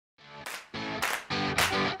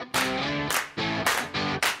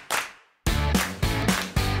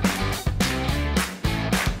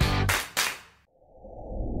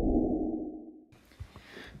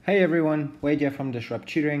Hey everyone, Wade here from Disrupt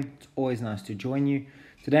Tutoring. It's always nice to join you.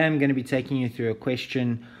 Today I'm going to be taking you through a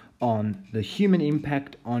question on the human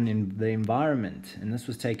impact on the environment, and this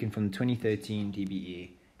was taken from the 2013 DBE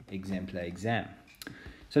Exemplar exam.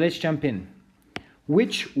 So let's jump in.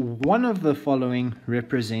 Which one of the following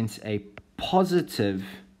represents a positive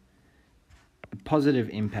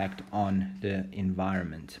impact on the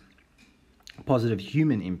environment? Positive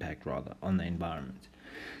human impact rather on the environment.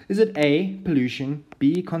 Is it A, pollution,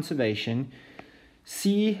 B, conservation,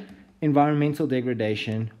 C, environmental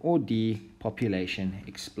degradation, or D, population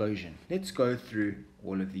explosion? Let's go through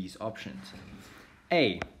all of these options.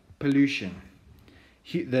 A, pollution.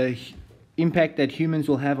 The impact that humans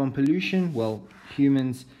will have on pollution, well,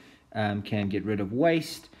 humans can get rid of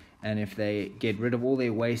waste, and if they get rid of all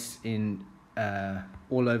their waste in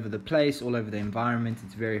all over the place, all over the environment,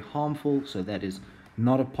 it's very harmful, so that is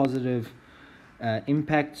not a positive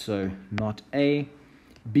impact, so not A.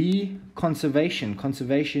 B, conservation.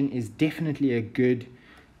 Conservation is definitely a good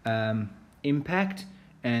impact,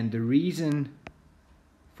 and the reason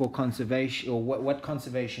for conservation, or what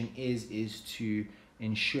conservation is to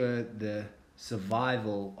ensure the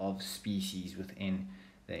survival of species within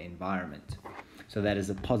the environment. So that is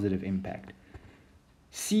a positive impact.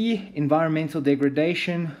 C, environmental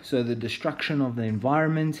degradation, so the destruction of the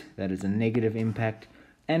environment, that is a negative impact.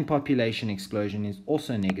 And population explosion is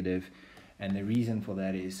also negative, and the reason for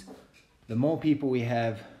that is the more people we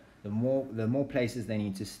have, the more places they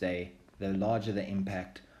need to stay, the larger the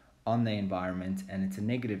impact on the environment, and it's a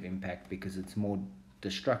negative impact because it's more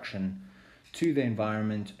destruction to the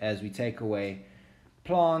environment as we take away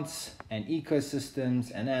plants and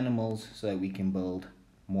ecosystems and animals so that we can build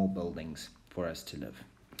more buildings for us to live.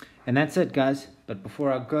 And that's it, guys. But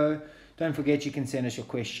before I go, don't forget you can send us your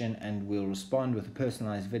question and we'll respond with a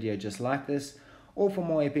personalized video just like this. Or for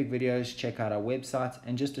more epic videos, check out our website.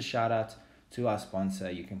 And just a shout out to our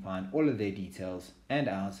sponsor. You can find all of their details and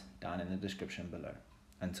ours down in the description below.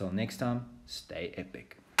 Until next time, stay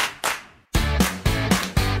epic.